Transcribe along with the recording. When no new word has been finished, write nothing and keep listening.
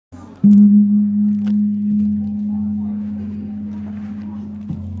ขอ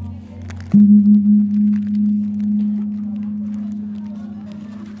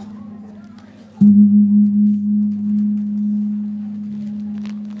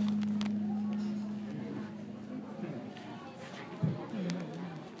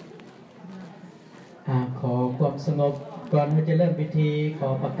ความสงบก่อนที่จะเริ่มพิธีขอ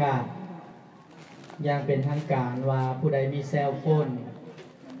ประกาศอย่างเป็นทางการว่าผู้ใดมีเซลโฟน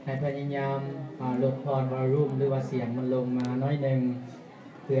ให้พยายามลดทอนวอลลุ่มหรือว่าเสียงมันลงมาน้อยหนึ่ง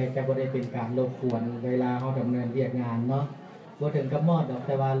เพื่อจะบ่ได้เป็นการรบกวนเวลาเราดำเนินเรียกงานเนาะบ่ถึงกับมอดดอกแ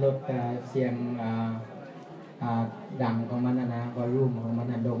ต่ว่าลดเสียงดังของมันนะวอลลุ่มของมัน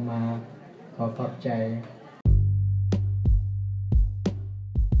ลงมาขอขอบใจ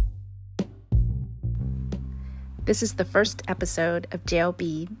This is the first episode of JLB.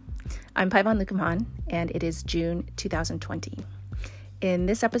 I'm Paivan Lukumhan, and it is June 2020. In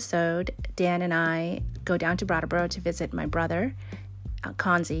this episode, Dan and I go down to Brattleboro to visit my brother,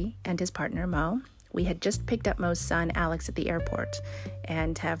 Kanzi, and his partner, Mo. We had just picked up Mo's son, Alex, at the airport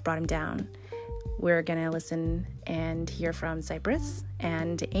and have brought him down. We're going to listen and hear from Cyprus,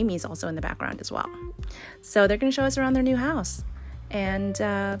 and Amy's also in the background as well. So they're going to show us around their new house and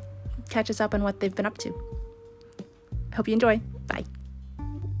catch us up on what they've been up to. Hope you enjoy. Bye.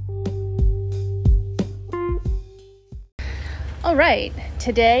 All right.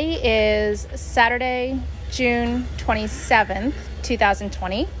 Today is Saturday, June 27th,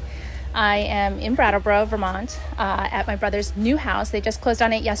 2020. I am in Brattleboro, Vermont, at my brother's new house. They just closed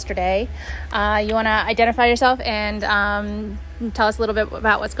on it yesterday. You want to identify yourself and tell us a little bit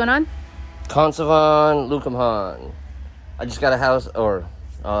about what's going on? Paivan Lukumhan. I just got a house,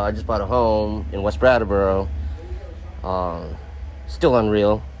 I just bought a home in West Brattleboro. Still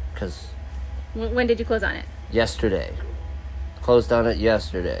unreal, because... When did you close on it? Yesterday. Closed on it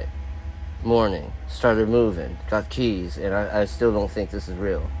yesterday morning. Started moving. Got keys, and I still don't think this is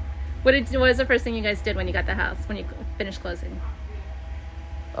real. What was the first thing you guys did when you got the house, when you finished closing?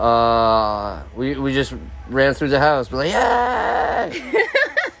 We just ran through the house, but like, yay!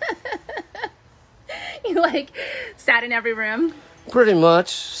 You, sat in every room? Pretty much.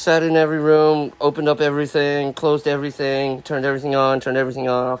 Sat in every room, opened up everything, closed everything, turned everything on, turned everything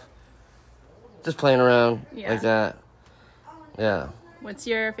off. Just playing around like that. Yeah. What's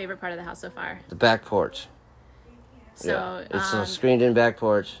your favorite part of the house so far? The back porch. So, it's a screened-in back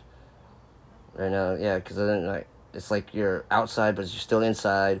porch. Right now, because then, it's like you're outside, but you're still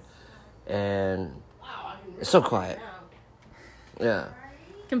inside. And it's so quiet. Yeah.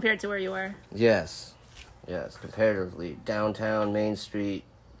 Compared to where you were? Yes, comparatively. Downtown, Main Street,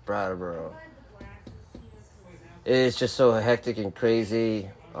 Brattleboro. It's just so hectic and crazy.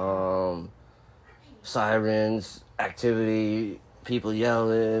 Sirens, activity, people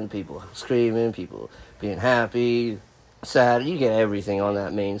yelling, people screaming, people being happy, sad. You get everything on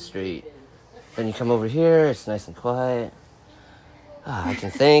that Main Street. Then you come over here, it's nice and quiet. I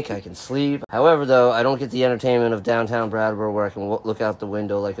can think, I can sleep. However, though, I don't get the entertainment of downtown Brattleboro where I can look out the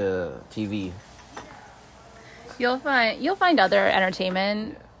window like a TV. You'll find other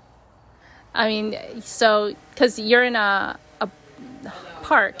entertainment. I mean, so because you're in a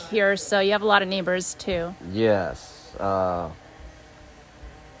park here, so you have a lot of neighbors too. Yes.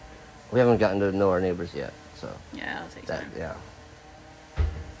 We haven't gotten to know our neighbors yet, so. Yeah, I'll take that. Yeah.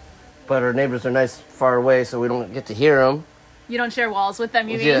 But our neighbors are nice far away, so we don't get to hear them. You don't share walls with them,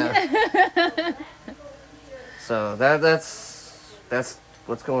 you mean? Yeah. So that's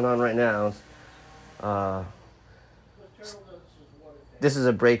what's going on right now. This is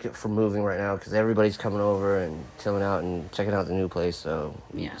a break from moving right now because everybody's coming over and chilling out and checking out the new place, so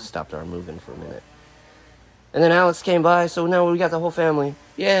we stopped our moving for a minute. And then Alex came by, so now we got the whole family.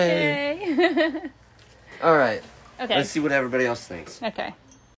 Yay! All right. Okay. Let's see what everybody else thinks.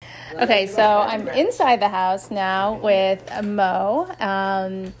 Okay, so I'm inside the house now with Mo.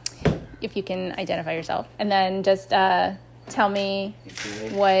 If you can identify yourself. And then just tell me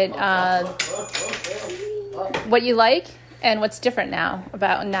what you like and what's different now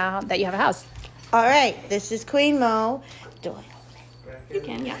that you have a house. All right, this is Queen Mo. Do I open it? You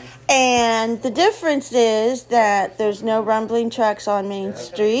can, yeah. And the difference is that there's no rumbling trucks on Main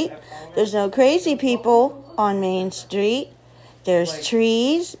Street. There's no crazy people on Main Street. There's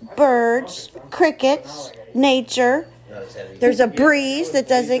trees, birds, crickets, nature. There's a breeze that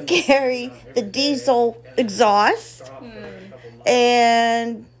doesn't carry the diesel exhaust.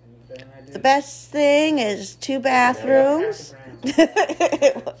 And the best thing is 2 bathrooms.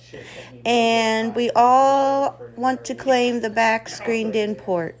 And we all want to claim the back screened-in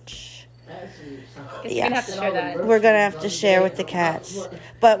porch. Guess you're gonna have to share that. We're going to have to share with the cats.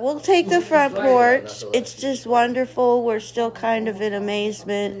 But we'll take the front porch. It's just wonderful. We're still kind of in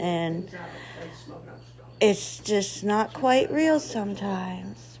amazement, and it's just not quite real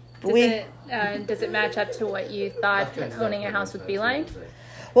sometimes. Does it match up to what you thought owning a house would be like?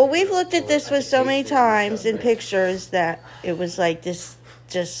 Well, we've looked at this with so many times in pictures that it was like this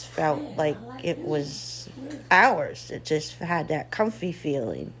just felt like it was ours. It just had that comfy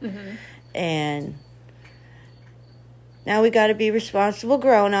feeling. Mm-hmm. And now we got to be responsible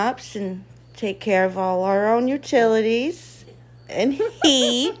grown-ups and take care of all our own utilities and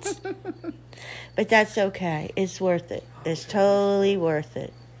heat. But that's okay. It's worth it. It's totally worth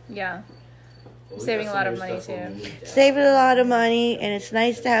it. Yeah. Saving a lot of money too. Saving a lot of money, and it's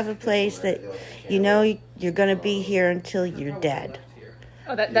nice to have a place that you know you're going to be here until you're dead.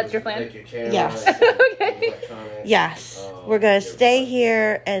 Oh, that's your plan? Yes. Okay. Yes. We're going to stay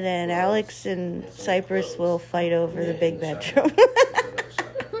here, and then Alex and Cypress will fight over the big bedroom.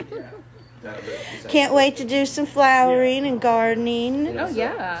 Can't wait to do some flowering and gardening. Oh,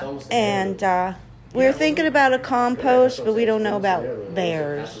 yeah. And we were thinking about a compost, but we don't know about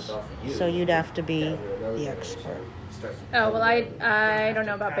bears. So you'd have to be the expert. Oh, well, I don't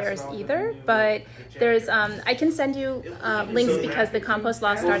know about bears either, but there's, I can send you links because the compost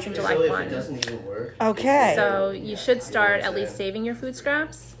law starts in July 1. Okay. So you should start at least saving your food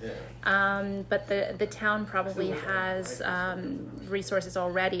scraps. But the town probably has resources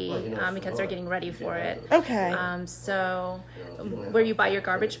already because they're getting ready for it. Okay. So where you buy your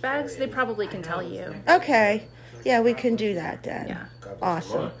garbage bags, they probably can tell you. Okay. Yeah, we can do that then. Yeah.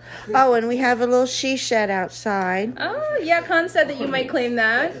 Awesome. Oh, and we have a little she shed outside. Oh, yeah, Con said that you might claim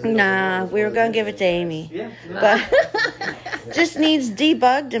that. Nah, we were going to give it to Amy. But just needs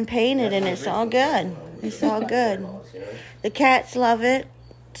debugged and painted, and it's all good. It's all good. The cats love it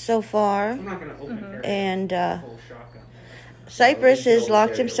so far. Mm-hmm. And Cypress has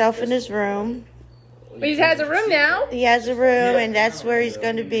locked himself in his room. But he has a room now. He has a room, and that's where he's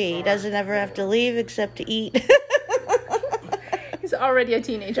going to be. He doesn't ever have to leave except to eat. He's already a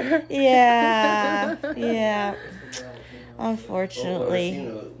teenager. Yeah, yeah.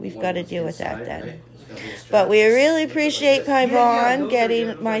 Unfortunately, we've got to deal with that then. But we really appreciate Paivon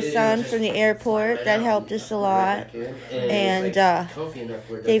getting my son from the airport. That helped us a lot. And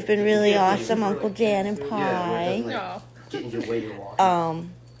they've been really awesome, Uncle Dan and Pi.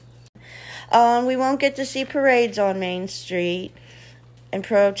 We won't get to see parades on Main Street and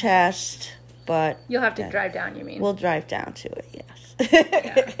protest, but You'll have to drive down, you mean? we'll drive down to it, yes.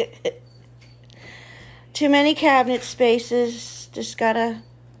 Too many cabinet spaces. Just gotta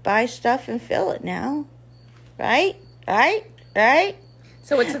buy stuff and fill it now. Right?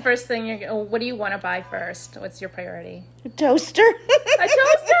 So what's the first thing what do you want to buy first? What's your priority? A toaster? A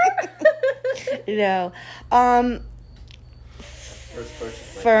toaster? No.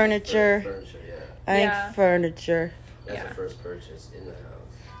 Furniture. I think furniture. That's the first purchase in the house.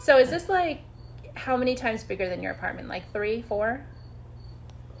 So is this like how many times bigger than your apartment? Like 3, 4?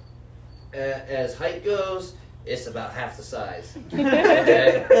 As height goes, it's about half the size.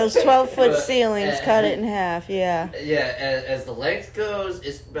 Okay? Those 12-foot ceilings cut it in half, yeah. Yeah, as the length goes,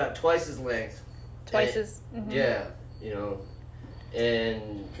 it's about twice as length. Twice as... Mm-hmm. Yeah, you know.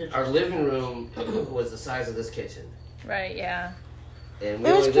 And our living room was the size of this kitchen. Right, yeah. And we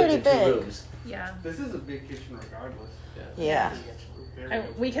It was only lived in pretty 2 big. rooms. Yeah. This is a big kitchen regardless. Yeah.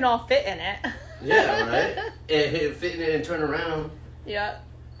 We can all fit in it. Yeah, right? And fit in it and turn around. Yeah.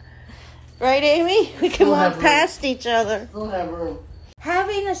 Right, Amy? We can We'll walk have room. past each other. We'll have room.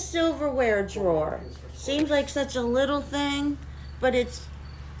 Having a silverware drawer seems like such a little thing, but it's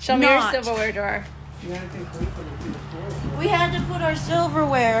Show me not. your silverware drawer. We had to put our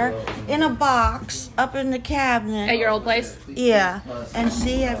silverware in a box up in the cabinet. At your old place? Yeah. And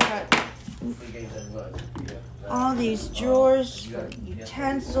see, I've got all these drawers for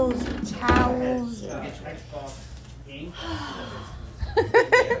utensils and towels.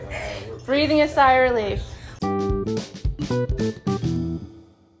 Breathing a sigh of relief.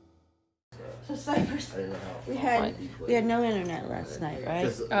 So Cypress, we had no internet last night, right?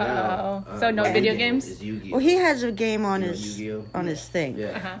 Uh-oh. So no video games? Well, he has a game on Yu-Gi-Oh? his thing,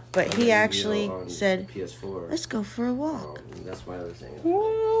 Yeah. Uh-huh. but he actually Yu-Gi-Oh on said, PS4. "Let's go for a walk." That's my other thing.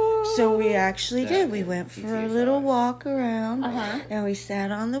 So we actually did. We went for a little walk around, Uh-huh. and we sat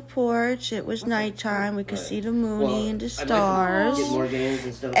on the porch. It was nighttime. We could see the moon Well, and the I'd like to stars. get more games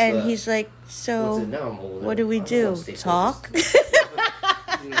and stuff. And but he's like, what's "So, it now? I'm older. what do we I don't do? wanna stay Talk?" focused.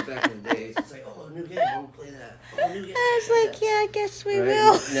 You know, back in the days, it's like, oh, new game. We'll play that. Oh, new game. I was like, yeah, I guess we Right?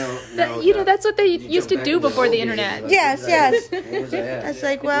 will. No, That's what they you used to jump do back into before old the games, internet. like, Yes, what was that? yes. What was that? I was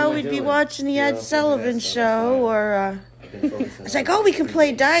like, What well, am I we'd be doing? watching the You know, Ed Sullivan so show, or I've been focusing it's on like, oh, we can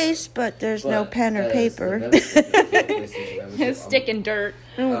play dice, but there's no But pen or as paper. the benefit of PlayStation, I was- Stick in dirt.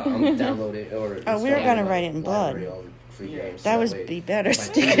 I'm downloading or Oh, we were gonna write it in blood. library all free games, That so would way be better. my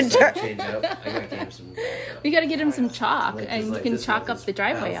Stick taste and doesn't dirt. change up. I gotta get him some. We gotta get him some chalk, Like, and just you like can this chalk one, up the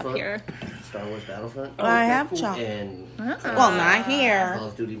driveway up Battlefront, here. Star Wars Battlefront. Well, I have chalk. And Well, not here, Call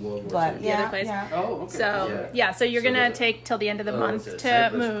of Duty World War but II. The other yeah, place. yeah. Oh, okay. So Yeah. so you're So gonna the- take till the end of the Oh, month it's to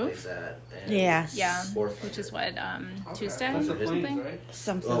Cyprus move. plays that, and Yes. Yeah, War which is Fighter. what Tuesday That's or the something. planes, right?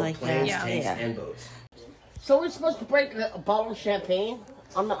 Something Well, like planes, that. tanks, Yeah. and boats. So we're supposed to break a bottle of champagne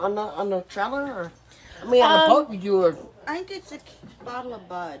on the trailer, or I mean on the boat you do, or I think it's a bottle of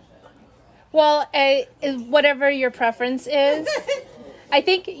Bud. Well, whatever your preference is. I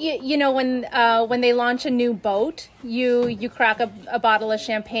think you know when they launch a new boat, you crack a bottle of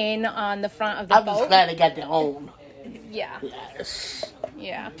champagne on the front of the I'm just boat. glad they got their own. Yeah, Yes.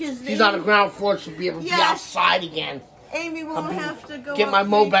 yeah. She's on the ground floor, she'll be able to be Yes. outside again. Amy won't have to go Get my up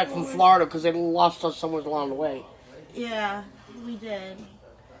mo 3 back from floors. Florida because they lost us somewhere along the way. Yeah, we did.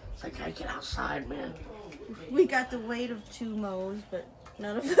 It's like, I gotta get outside, man. We got the weight of 2 mows, but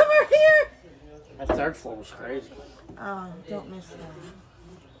none of them are here. That third floor was crazy. Oh, don't miss that.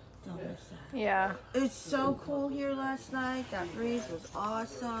 Don't miss that. Yeah. It's so cool here last night. That breeze was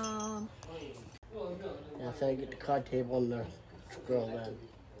awesome. Yeah, I think I get the card table and the grill then.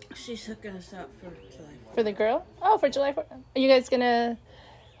 She's hooking us up for July. For the girl? Oh, for July 4th. Are you guys gonna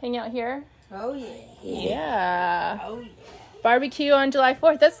hang out here? Oh yeah. Yeah. Oh yeah. Barbecue on July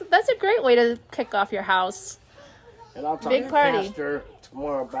 4th. That's a great way to kick off your house. And I'll talk Big to party. Pastor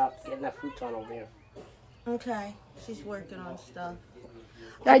tomorrow about getting that futon over here. Okay. She's working on stuff.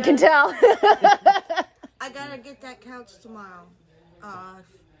 I can tell. I gotta get that couch tomorrow.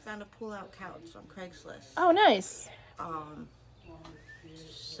 Found a pull-out couch on Craigslist. Oh, nice.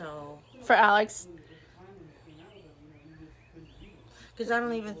 So, For Alex. because I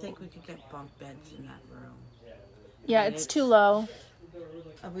don't even think we could get bunk beds in that room. Yeah, it's too low.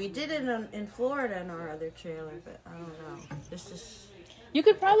 We did it in Florida in our other trailer, but I don't know. This is. You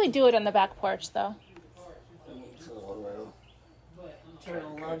could probably do it on the back porch, though. It's a little room.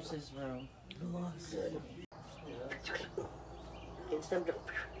 Turtle loves his room. Loves it. It's time to...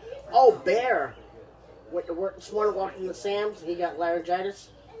 Oh, Bear! Went to work this morning, walked into Sam's, and he got laryngitis.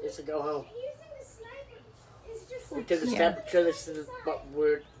 It's a go home. We took his Yeah. temperature, they said, but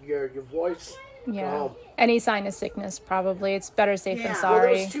your voice, go Yeah. home. Any sign of sickness, probably. It's better safe than Yeah. Well, there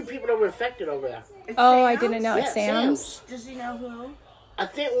sorry. was 2 people that were infected over there. Oh, I didn't know. It's Yeah, Sam's. Does he know who? I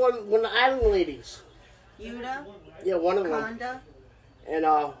think one of the island ladies. Yuda? Yeah, one of them. Conda? And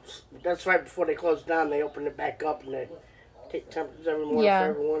that's right before they closed down. They opened it back up and they take temperatures every morning Yeah. for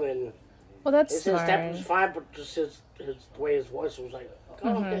everyone. And Well, that's his temper was smart. fine, but just his the way his voice was like, "Go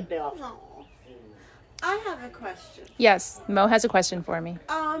Mm-hmm. get day off." I have a question. Yes, Mo has a question for me.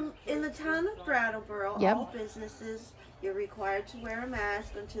 In the town of Brattleboro, Yep. all businesses, you're required to wear a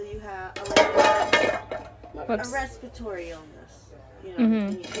mask until you have a Whoops. respiratory illness. You know, Mhm.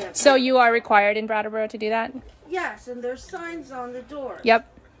 and you can't- So you are required in Brattleboro to do that? Yes, and there's signs on the door. Yep.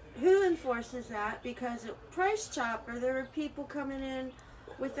 Who enforces that? Because at Price Chopper, there were people coming in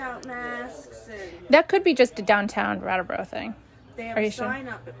without masks, and That could be just a downtown Brattleboro thing. they have Are a you sure? sign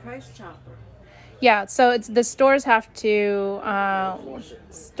up at Price Chopper. Yeah, so it's the stores have to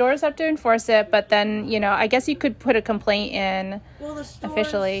enforce it, but then I guess you could put a complaint in, Well, the stores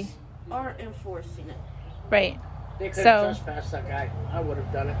Officially. aren't enforcing it right? They could So- have trespassed that guy. I would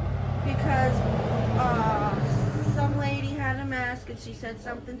have done it. because some lady had a mask and she said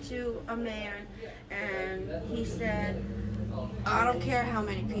something to a man, and he said, "I don't care how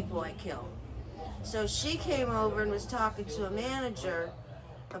many people I kill." So she came over and was talking to a manager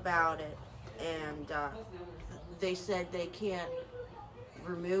about it, and they said they can't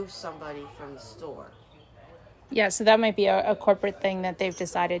remove somebody from the store. Yeah, so that might be a corporate thing that they've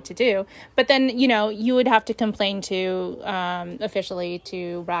decided to do. But then, you would have to complain to officially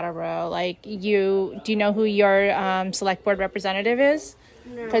to Brattleboro. Like, do you know who your select board representative is?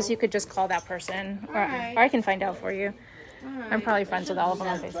 Because you could just call that person, or, Alright. or I can find out for you. I'm probably friends with all of them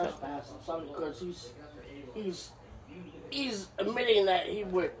on Facebook. Trespass, son, because he's admitting that he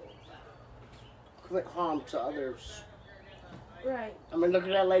would commit harm to others. Right. I mean, look at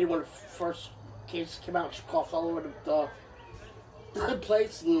that lady when the first case came out. She coughed all over the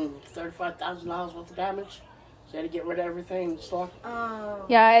place and $35,000 worth of damage. She had to get rid of everything in the store. Oh.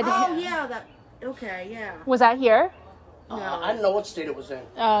 Yeah, Oh yeah. That. Okay. Yeah. Was that here? I didn't know what state it was in.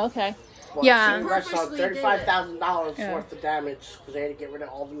 Oh, okay. Well, Yeah. Chicken restaurant, Purposely did it. $35,000 Yeah. worth of damage because they had to get rid of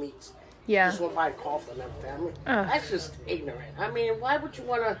all the meats. Yeah. Just went by and coughed on everything. I mean, Ugh. that's just ignorant. I mean, why would you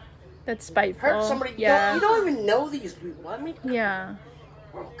want to That's spiteful. hurt somebody? Yeah. You don't even know these people. I mean, Yeah.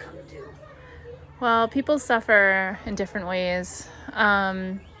 what kind of do? Well, people suffer in different ways.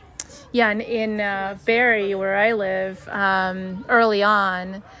 Yeah, in Barrie, where I live, early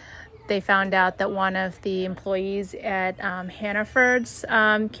on, they found out that one of the employees at Hannaford's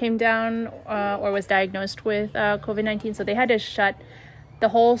came down or was diagnosed with COVID-19. So they had to shut the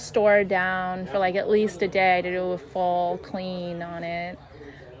whole store down for like at least a day to do a full clean on it.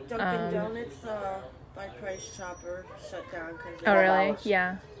 Dunkin' Donuts by Price Chopper shut down because Oh, really? hours.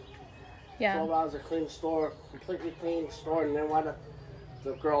 Yeah. 12 Yeah. hours of clean store, completely clean store, and then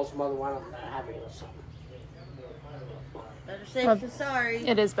the girl's mother wound up not having it or something. better safe Well, than sorry.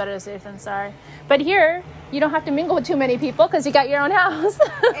 It is better safe than sorry. But here, you don't have to mingle with too many people because you got your own house.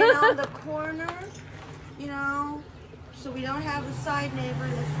 And on the corner, so we don't have a side neighbor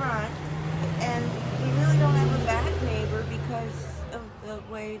in the front, and we really don't have a back neighbor because of the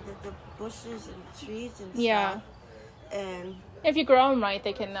way that the bushes and trees and Yeah. stuff. And If you grow them right,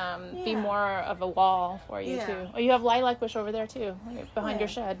 they can be Yeah. more of a wall for you Yeah. too. Oh, you have lilac bush over there too, right behind your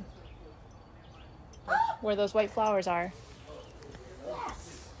Yeah. shed, where those white flowers are.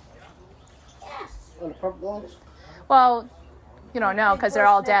 And the purple ones? Well, you don't know because they're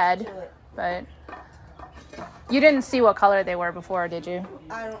all bush next dead. to it. But you didn't see what color they were before, did you?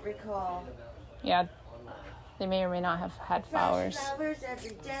 I don't recall. Yeah, they may or may not have had flowers. Fresh flowers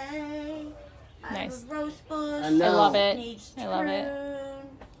every day. I Nice. have a rose bush. I know. I love it. Needs I love it. prune.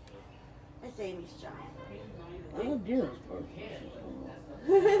 That's Amy's job. I don't do those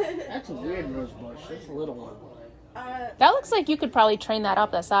bushes. That's a weird rose bush. That's a little one. That looks like you could probably train that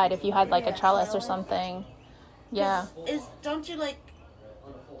up the side if you had like a Yeah. trellis or something. Yeah. Don't you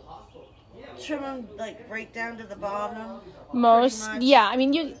trim them right down to the bottom? Most, much. yeah. I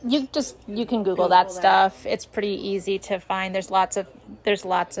mean, you can Google that that. stuff. It's pretty easy to find. There's lots of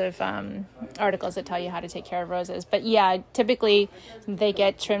articles that tell you how to take care of roses. But yeah, typically they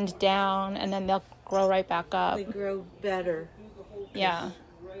get trimmed down and then they'll grow right back up. They grow better. Yeah,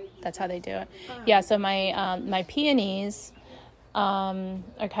 that's how they do it. Yeah. So my peonies are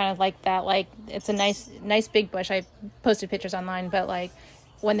kind of like that. Like it's a nice big bush. I posted pictures online, but like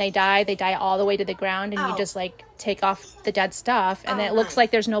when they die all the way to the ground, and you Oh. just like take off the dead stuff, and then it looks nice.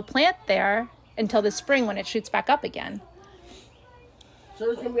 like there's no plant there until the spring when it shoots back up again. So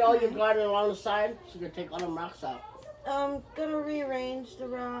there's going to be all your garden along the side, so you're going to take all them rocks out. I'm gonna rearrange the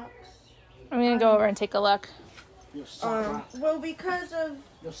rocks. I'm gonna go over and take a look. Your sock rock. Well, because of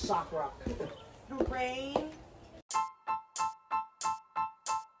Your sock rock. the rain.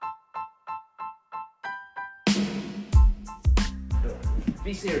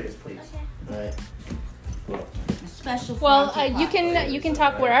 Be serious, please. All right. Special. Well, you can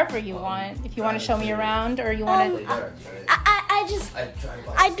talk wherever you want. If you want to show me around, or you want to.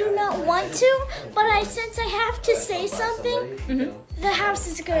 I do not want to, but since I have to say something, the house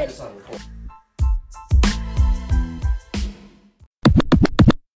is good.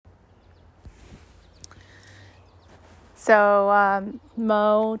 So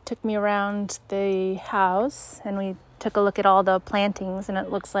Mo took me around the house and we took a look at all the plantings, and it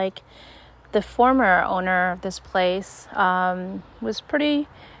looks like the former owner of this place was pretty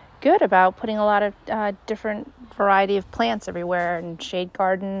good about putting a lot of different variety of plants everywhere, and shade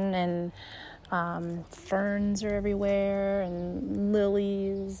garden, and ferns are everywhere, and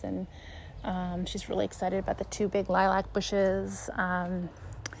lilies, and she's really excited about the 2 big lilac bushes.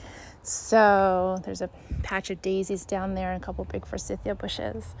 So there's a patch of daisies down there, and a couple big forsythia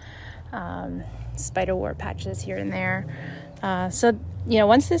bushes, spiderwort patches here and there. So,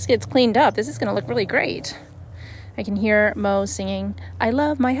 once this gets cleaned up, this is going to look really great. I can hear Mo singing, "I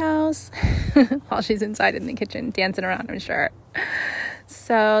love my house," while she's inside in the kitchen, dancing around, I'm sure.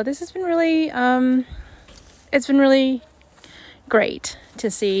 So this has been really, it's been really great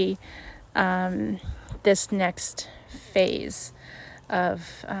to see this next phase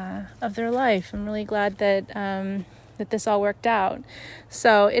of their life. I'm really glad that that this all worked out.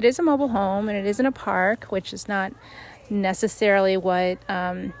 So it is a mobile home, and it is in a park, which is not necessarily what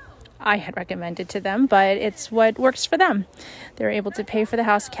I had recommended to them, but it's what works for them. They're able to pay for the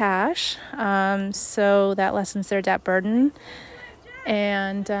house cash, so that lessens their debt burden.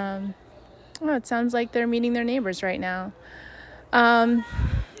 And it sounds like they're meeting their neighbors right now. And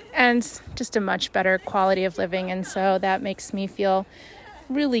just a much better quality of living. And so that makes me feel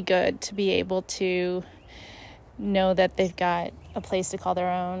really good to be able to know that they've got a place to call their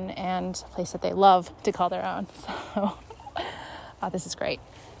own, and a place that they love to call their own. So Oh, this is great.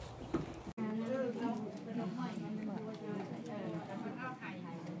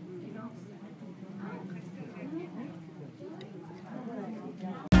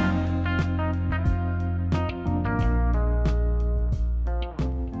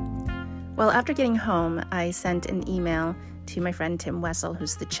 Well, after getting home, I sent an email to my friend Tim Wessel,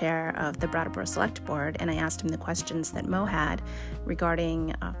 who's the chair of the Brattleboro Select Board, and I asked him the questions that Mo had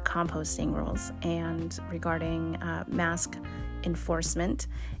regarding composting rules and regarding mask enforcement.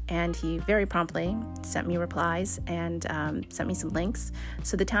 And he very promptly sent me replies and sent me some links.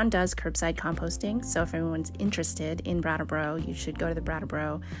 So the town does curbside composting. So if anyone's interested in Brattleboro, you should go to the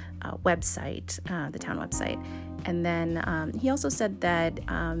Brattleboro website, the town website. And then he also said that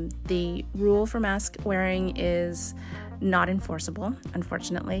the rule for mask wearing is not enforceable,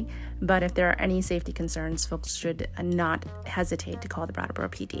 unfortunately, but if there are any safety concerns, folks should not hesitate to call the Brattleboro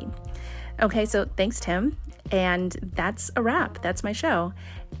PD. Okay, so thanks, Tim, and that's a wrap. That's my show,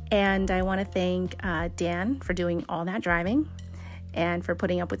 and I want to thank Dan for doing all that driving and for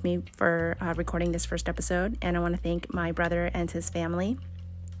putting up with me for recording this first episode, and I want to thank my brother and his family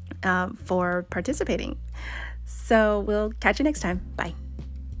for participating. So we'll catch you next time. Bye.